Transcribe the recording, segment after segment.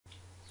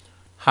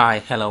Hi,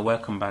 hello,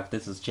 welcome back.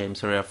 This is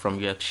James Area from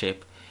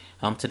UXShape.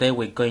 Today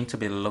we're going to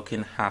be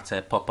looking at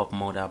a pop-up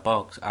modal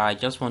box. I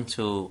just want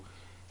to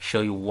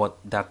show you what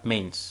that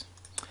means.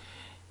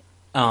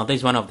 This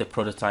is one of the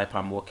prototype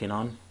I'm working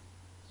on.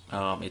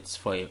 It's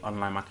for an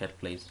online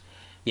marketplace.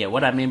 Yeah,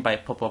 what I mean by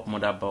pop-up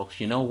modal box,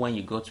 you know when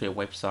you go to a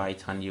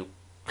website and you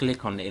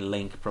click on a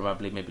link,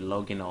 probably maybe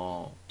login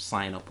or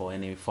sign up or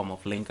any form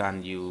of link,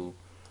 and you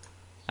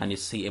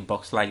see a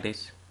box like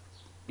this.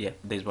 Yeah,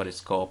 this is what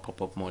it's called,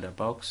 pop-up modal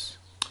box.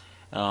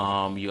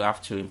 You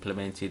have to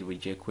implement it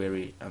with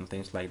jQuery and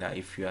things like that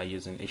if you are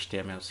using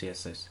HTML,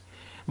 CSS.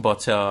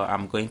 But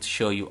I'm going to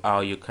show you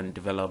how you can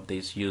develop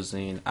this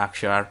using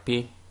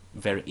Axure.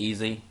 Very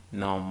easy,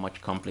 not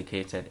much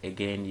complicated.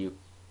 Again, you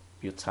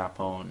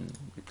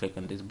click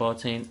on this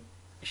button,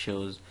 it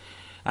shows,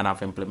 and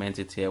I've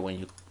implemented here. When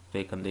you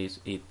click on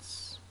this,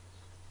 it's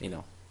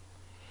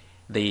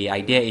the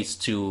idea is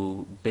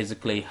to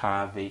basically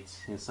have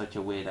it in such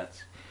a way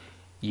that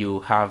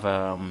you have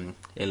a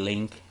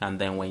link, and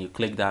then when you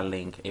click that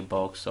link, a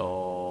box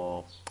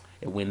or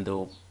a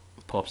window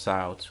pops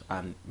out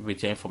and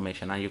with your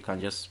information, and you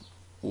can just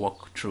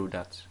walk through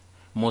that.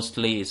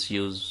 Mostly it's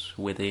used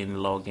within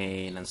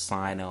login and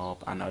sign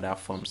up and other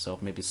forms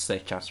of maybe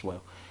search as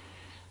well.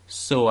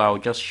 So I'll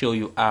just show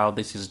you how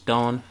this is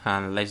done,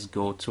 and let's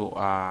go to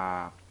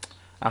our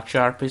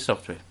Axure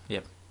software.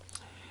 Yep.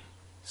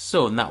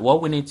 So now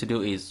what we need to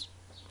do is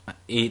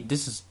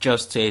this is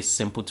just a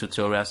simple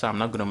tutorial, so I'm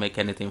not going to make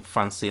anything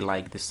fancy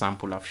like the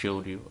sample I've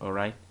showed you.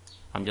 Alright,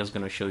 I'm just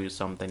going to show you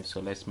something. So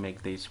let's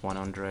make this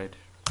 100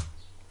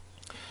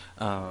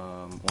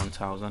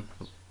 1000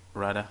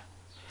 rather.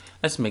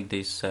 Let's make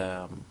this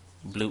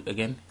blue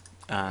again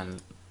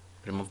and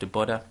remove the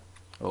border.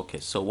 Okay,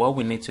 so what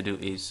we need to do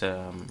is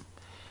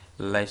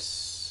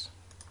let's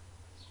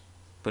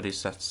put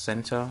this at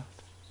center,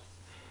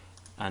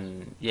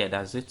 and yeah,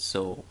 that's it.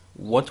 So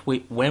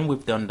when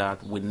we've done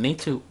that, we need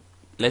to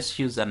let's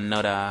use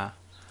another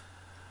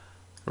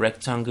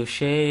rectangle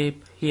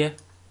shape here.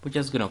 We're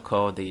just gonna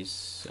call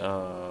this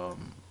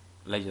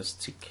let's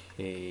just stick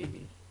a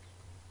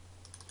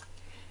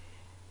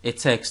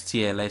text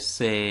here. Let's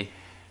say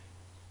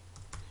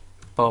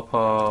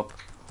pop-up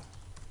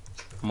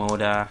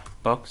modal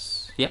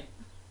box. Yep.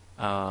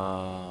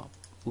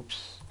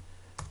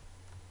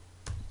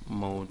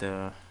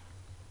 Modal,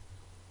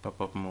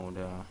 pop-up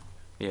modal.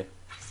 Yeah,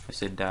 I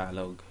said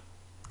dialog.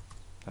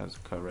 That's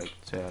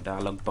correct.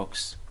 Dialog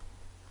box.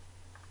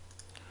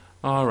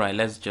 Alright,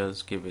 let's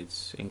just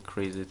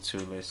increase it to,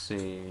 let's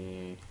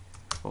say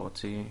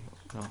 40.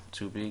 No,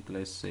 too big.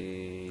 Let's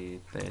say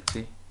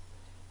 30.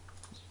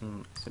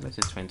 So let's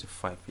say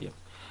 25. Yeah.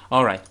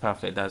 Alright,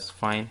 perfect. That's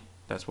fine.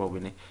 That's what we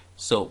need.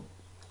 So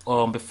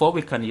before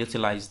we can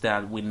utilize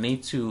that, we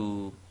need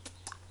to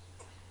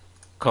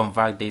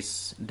convert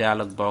this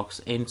dialog box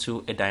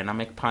into a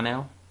dynamic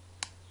panel.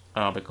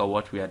 Because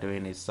what we are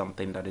doing is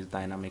something that is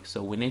dynamic,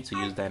 so we need to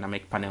use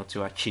dynamic panel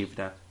to achieve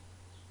that.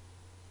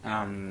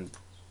 And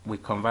we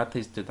convert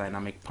this to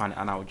dynamic panel,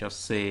 and I'll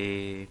just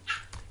say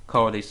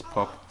call this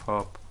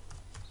pop-up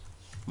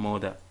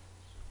modal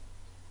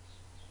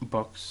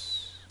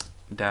box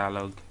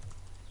dialog.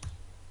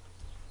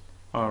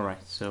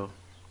 Alright, so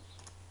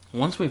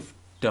once we've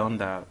done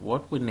that,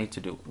 what we need to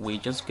do, we're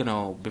just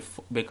gonna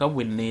because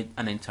we need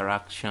an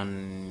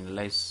interaction.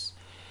 Let's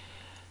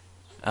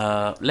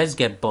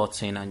get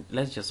button, and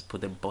let's just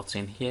put a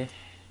button here,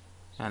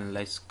 and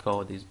let's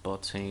call this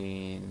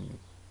button,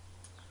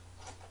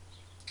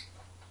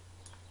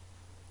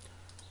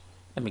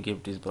 let me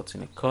give this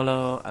button a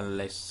color, and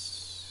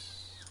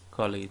let's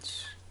call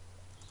it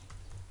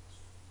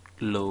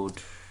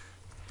load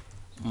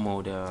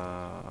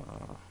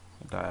modal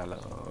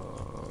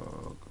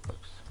dialog box.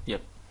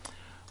 Yep.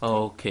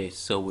 Okay,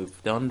 so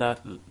we've done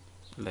that.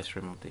 Let's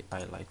remove the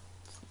highlight,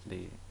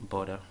 the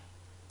border.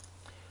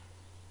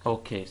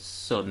 Okay,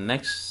 so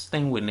next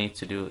thing we need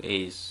to do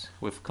is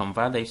we've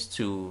converted this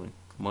to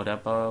modal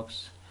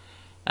box,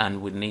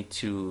 and we need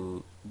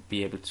to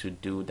be able to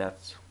do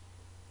that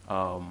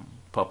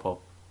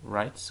pop-up,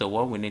 right? So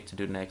what we need to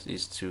do next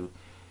is to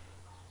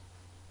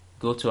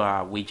go to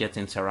our widget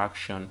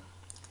interaction.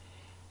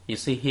 You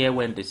see here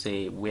when they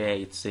say where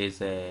it says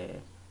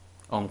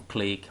on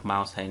click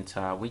mouse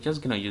enter, we're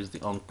just gonna use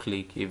the on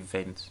click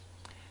event,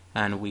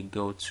 and we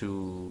go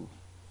to,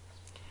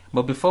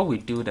 but before we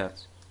do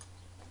that,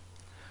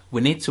 we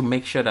need to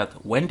make sure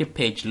that when the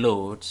page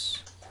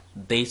loads,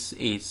 this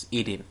is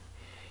hidden.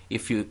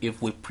 If we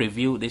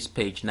preview this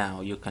page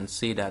now, you can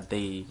see that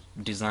the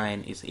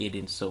design is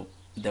hidden, so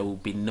there will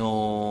be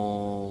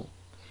no,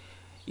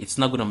 it's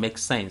not going to make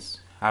sense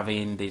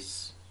having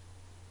this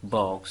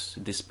box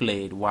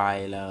displayed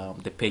while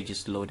the page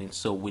is loading.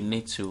 So we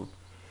need to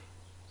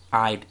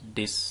hide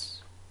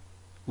this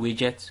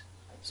widget.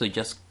 So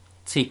just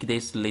tick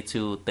this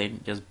little thing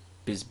just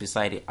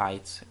beside the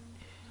height.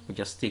 We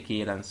just stick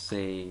it and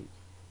say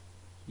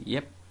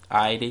yep,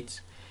 hide it.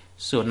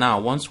 So now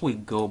once we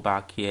go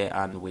back here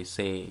and we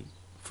say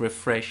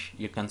refresh,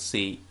 you can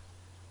see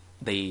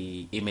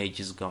the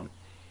image is gone,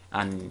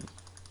 and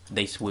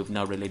this we've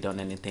not really done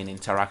anything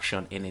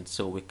interaction in it,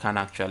 so we can't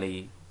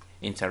actually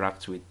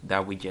interact with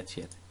that widget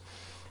yet.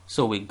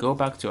 So we go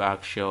back to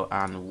Axure,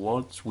 and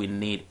what we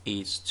need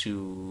is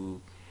to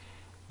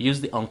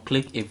use the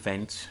onClick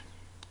event,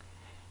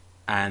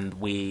 and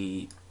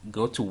we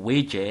go to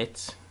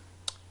widget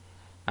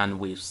and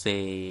we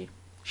say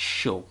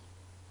show.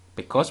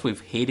 Because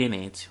we've hidden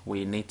it,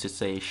 we need to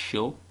say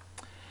show,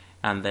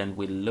 and then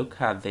we look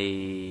at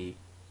the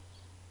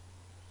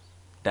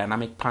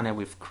dynamic panel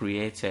we've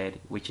created,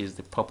 which is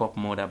the pop-up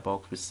modal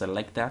box. We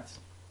select that,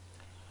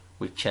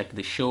 we check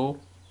the show,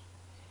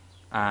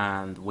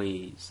 and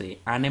we say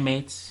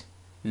animate.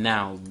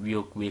 Now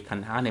we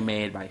can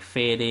animate by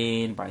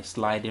fading, by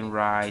sliding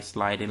right,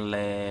 sliding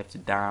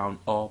left, down,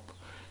 up.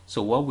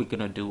 So what we're going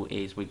to do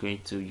is we're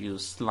going to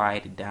use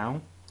slide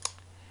down,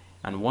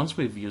 and once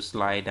we've used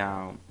slide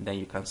down, then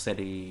you can set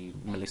the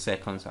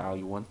milliseconds how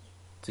you want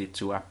it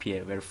to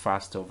appear, very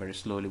fast or very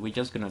slowly. We're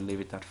just going to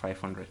leave it at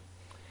 500.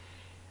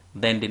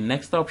 Then the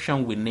next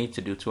option we need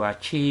to do to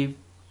achieve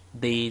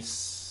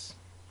this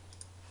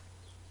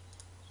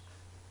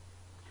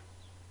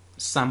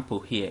sample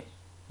here,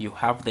 you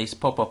have this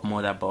pop-up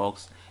modal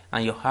box,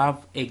 and you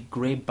have a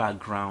gray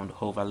background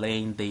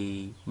overlaying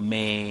the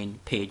main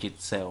page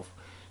itself,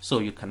 so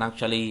you can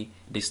actually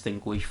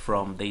distinguish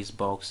from this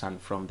box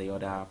and from the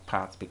other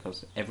parts,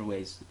 because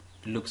everywhere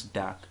looks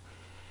dark,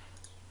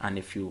 and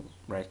if you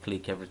right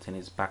click, everything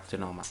is back to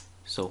normal.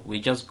 So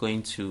we're just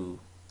going to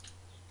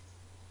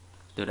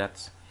do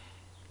that.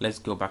 Let's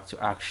go back to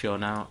Axure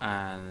now,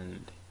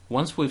 and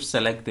once we've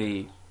selected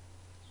the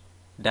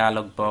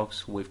dialog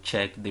box, we've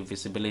checked the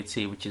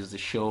visibility, which is the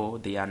show,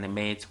 the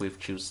animate, we've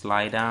choose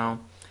slide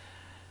down.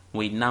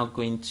 We're now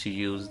going to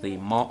use the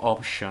more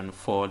option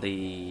for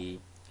the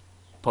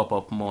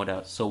pop-up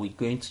model, so we're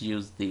going to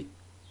use the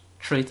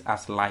treat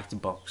as light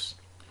box.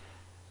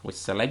 We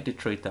select the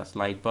treat as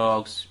light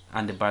box,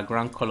 and the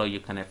background color you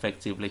can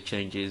effectively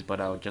change it,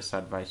 but I'll just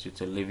advise you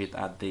to leave it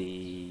at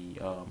the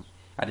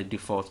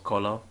default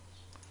color,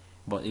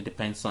 but it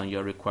depends on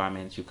your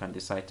requirements. You can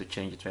decide to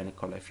change it to any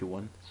color if you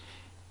want.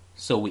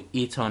 So we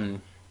hit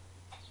on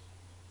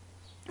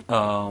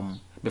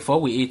before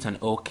we hit on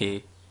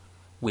OK,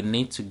 we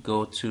need to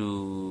go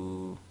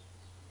to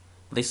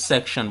this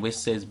section which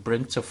says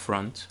bring to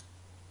front,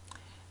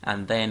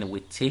 and then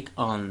we take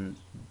on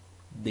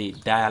the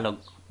dialog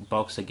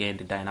box again,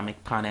 the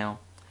dynamic panel,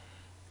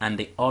 and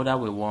the order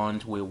we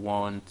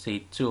want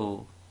it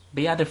to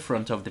be at the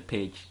front of the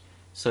page.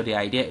 So the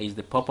idea is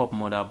the pop-up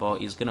modal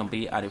box is going to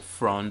be at the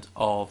front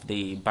of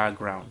the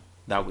background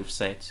that we've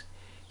set.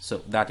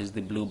 So that is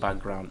the blue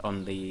background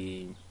on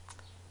the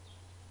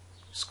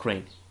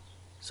screen.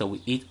 So we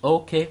hit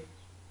OK,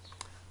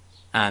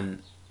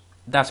 and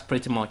that's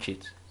pretty much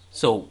it.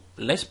 So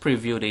let's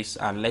preview this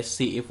and let's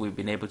see if we've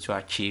been able to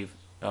achieve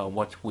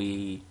what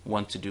we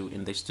want to do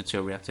in this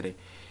tutorial today.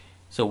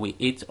 So we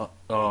hit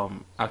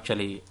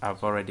actually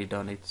I've already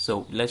done it,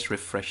 so let's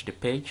refresh the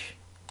page.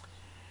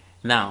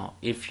 Now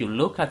if you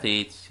look at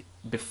it,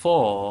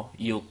 before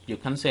you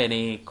can't see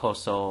any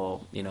cursor,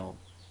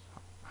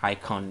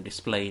 icon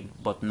displaying,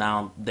 but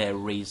now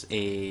there's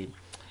an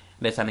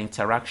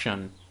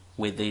interaction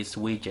with this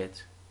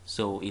widget,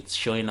 so it's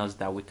showing us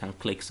that we can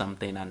click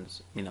something and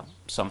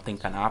something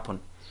can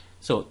happen.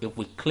 So if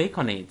we click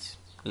on it,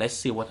 let's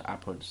see what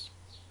happens.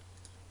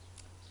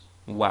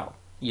 Wow,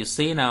 you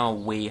see now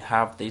we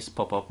have this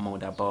pop-up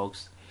modal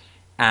box,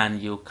 and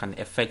you can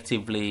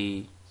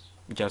effectively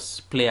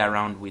just play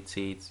around with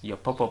it. Your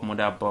pop-up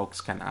modal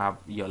box can have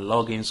your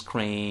login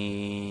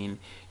screen,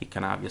 it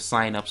can have your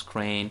sign up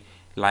screen.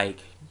 Like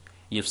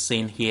you've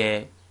seen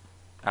here,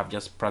 I've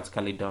just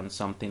practically done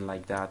something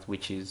like that,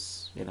 which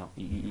is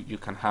you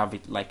can have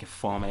it like a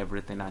form,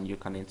 everything, and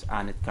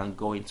it can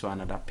go into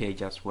another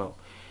page as well.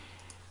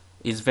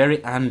 It's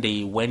very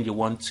handy when you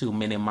want to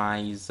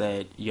minimize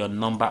your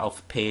number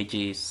of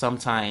pages.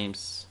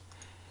 Sometimes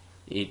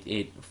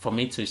for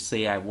me to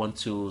say I want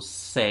to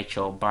search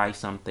or buy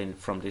something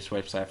from this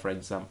website, for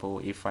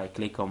example, if I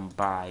click on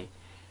buy,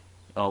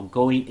 or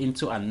going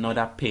into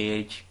another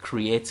page,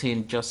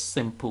 creating just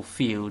simple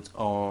fields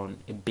on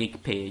a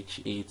big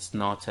page, it's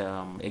not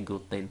a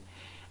good thing.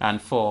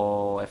 And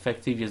for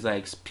effective user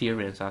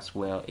experience as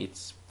well,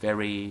 it's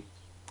very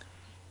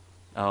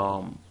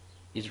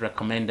it's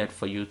recommended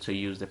for you to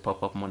use the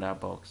pop-up modal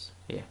box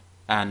here.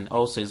 And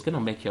also it's going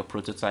to make your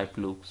prototype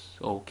looks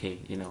okay.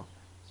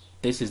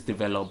 This is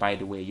developed, by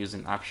the way,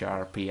 using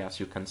Axure RP, as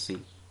you can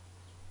see,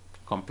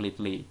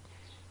 completely.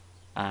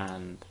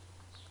 And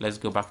let's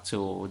go back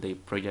to the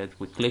project.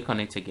 We click on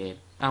it again,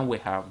 and we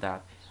have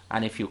that.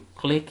 And if you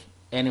click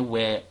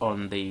anywhere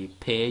on the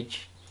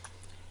page,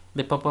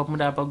 the pop-up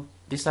modal box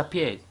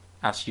disappeared,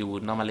 as you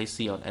would normally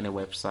see on any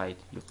website.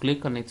 You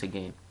click on it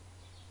again,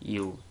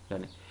 you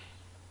done it.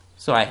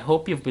 So I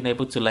hope you've been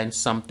able to learn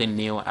something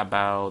new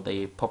about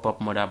the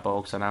pop-up modal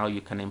box and how you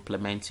can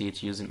implement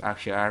it using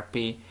Axure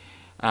RP,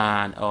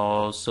 and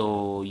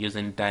also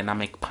using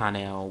dynamic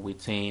panel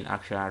within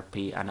Axure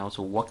RP, and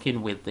also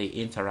working with the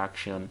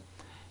interaction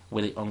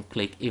with the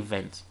onClick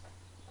event.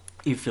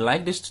 If you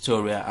like this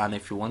tutorial and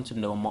if you want to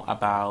know more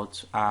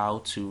about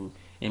how to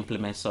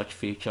implement such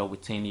feature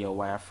within your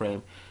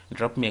wireframe,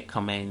 drop me a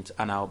comment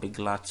and I'll be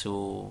glad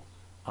to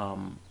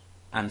um,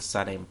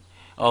 answer them.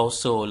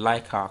 Also,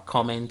 like our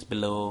comment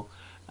below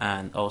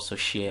and also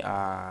share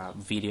our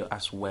video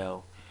as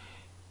well.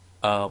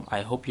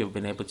 I hope you've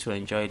been able to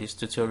enjoy this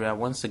tutorial.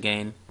 Once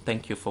again,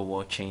 thank you for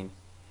watching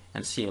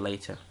and see you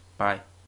later. Bye.